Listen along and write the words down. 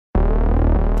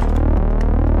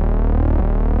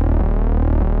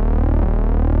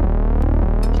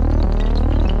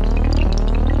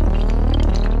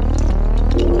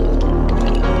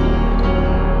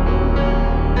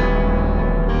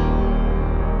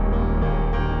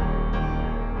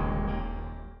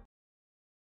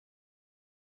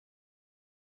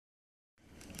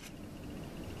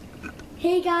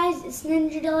Hey guys, it's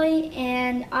NinjaDilly,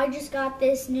 and I just got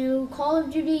this new Call of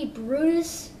Duty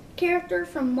Brutus character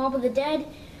from Mob of the Dead.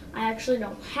 I actually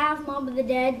don't have Mob of the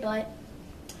Dead, but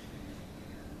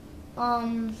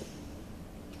comes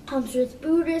with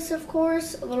Brutus, of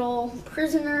course, a little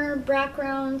prisoner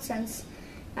background, since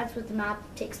that's what the map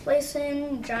takes place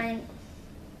in, giant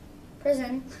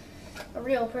prison, a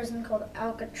real prison called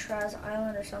Alcatraz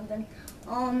Island or something.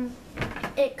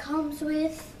 It comes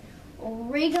with a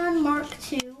ray gun Mark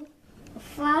II, a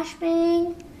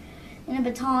flashbang, and a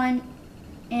baton,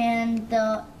 and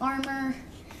the armor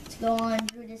to go on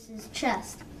Brutus's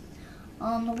chest.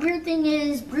 The weird thing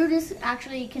is, Brutus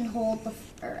actually can hold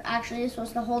actually is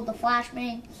supposed to hold the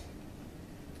flashbang,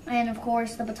 and of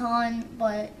course the baton,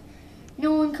 but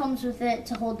no one comes with it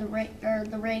to hold the ray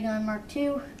gun Mark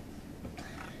II.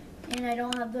 And I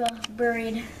don't have the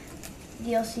buried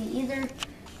DLC either,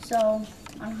 so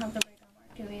I don't have the ray gun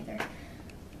Mark II either.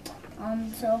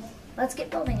 So let's get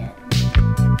building it.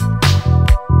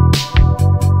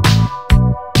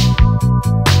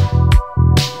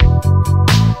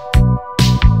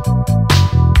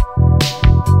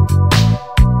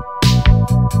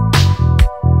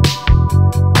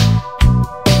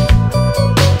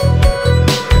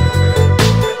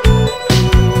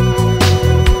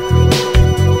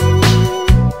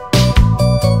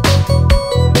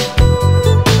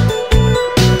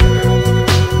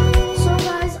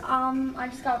 I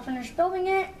just got finished building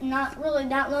it, not really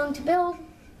that long to build.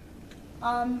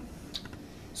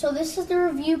 So this is the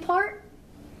review part,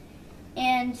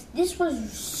 and this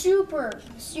was super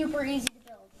easy to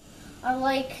build. I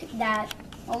like that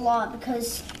a lot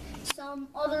because some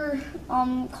other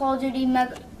Call of Duty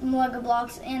Mega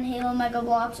Bloks and Halo Mega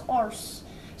Bloks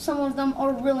some of them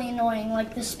are really annoying,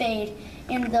 like the spade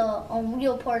and the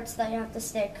wheel parts that you have to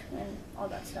stick and all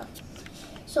that stuff.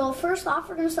 So first off,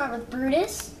 we're going to start with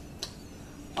Brutus.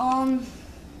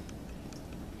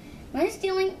 Nice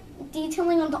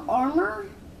detailing on the armor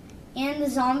and the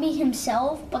zombie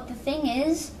himself, but the thing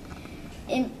is,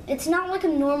 it's not like a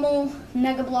normal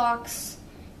Mega Bloks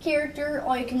character.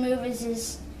 All you can move is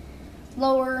his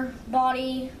lower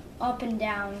body up and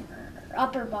down, or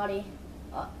upper body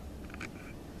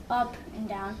up and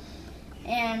down,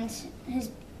 and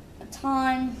his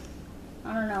baton,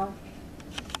 I don't know,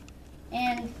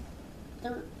 and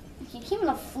he came with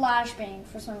a flashbang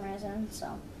for some reason,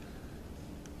 so.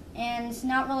 And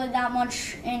not really that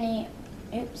much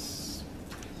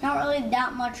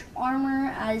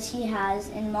armor as he has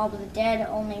in Mob of the Dead,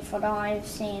 only from what I've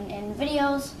seen in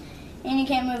videos. And he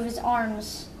can't move his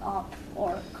arms up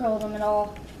or curl them at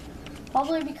all.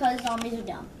 Probably because zombies are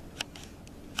dumb.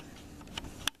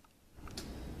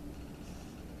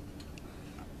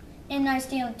 And nice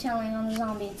detailing on the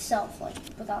zombie itself, like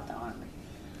without the armor.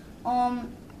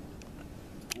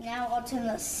 Now onto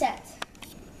the set.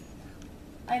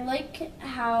 I like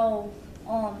how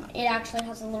it actually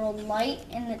has a little light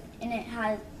and it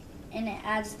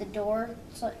adds the door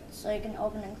so you can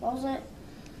open and close it.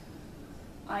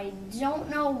 I don't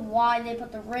know why they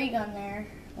put the ray gun there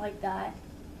like that.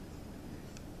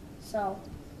 So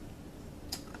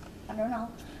I don't know.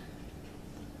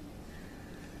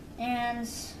 And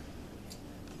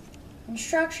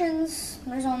instructions,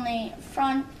 there's only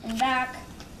front and back.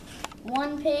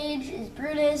 One page is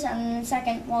Brutus, and the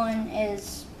second one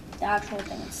is the actual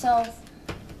thing itself.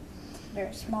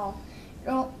 Very small.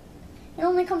 It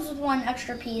only comes with one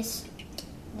extra piece,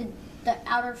 the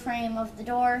outer frame of the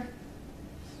door.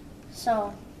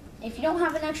 So, if you don't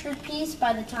have an extra piece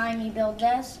by the time you build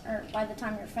this, or by the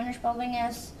time you're finished building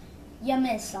this, you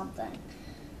missed something.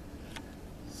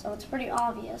 So it's pretty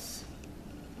obvious.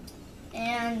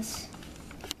 And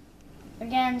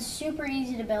again, super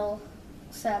easy to build.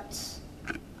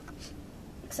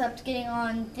 Except getting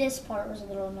on this part was a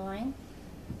little annoying.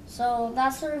 So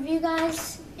that's the review,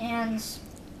 guys. And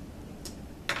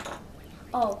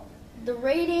the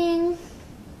rating,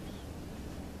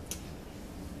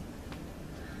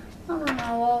 I don't know,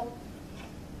 I'll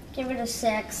give it a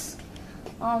 6.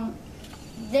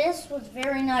 This was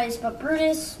very nice, but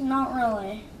Brutus, not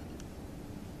really.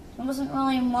 It wasn't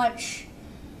really much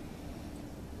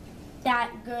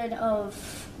that good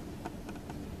of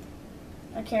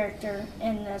a character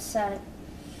in this set.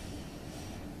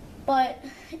 But,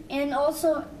 and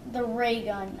also the ray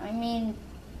gun. I mean,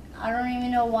 I don't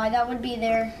even know why that would be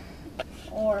there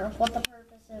or what the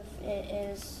purpose of it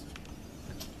is.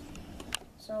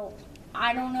 So,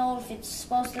 I don't know if it's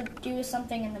supposed to do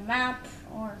something in the map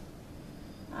or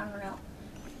I don't know.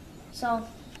 So,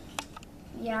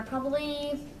 yeah,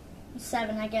 probably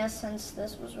 7, I guess, since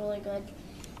this was really good.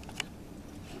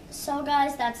 So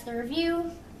guys, that's the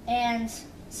review, and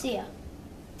see ya.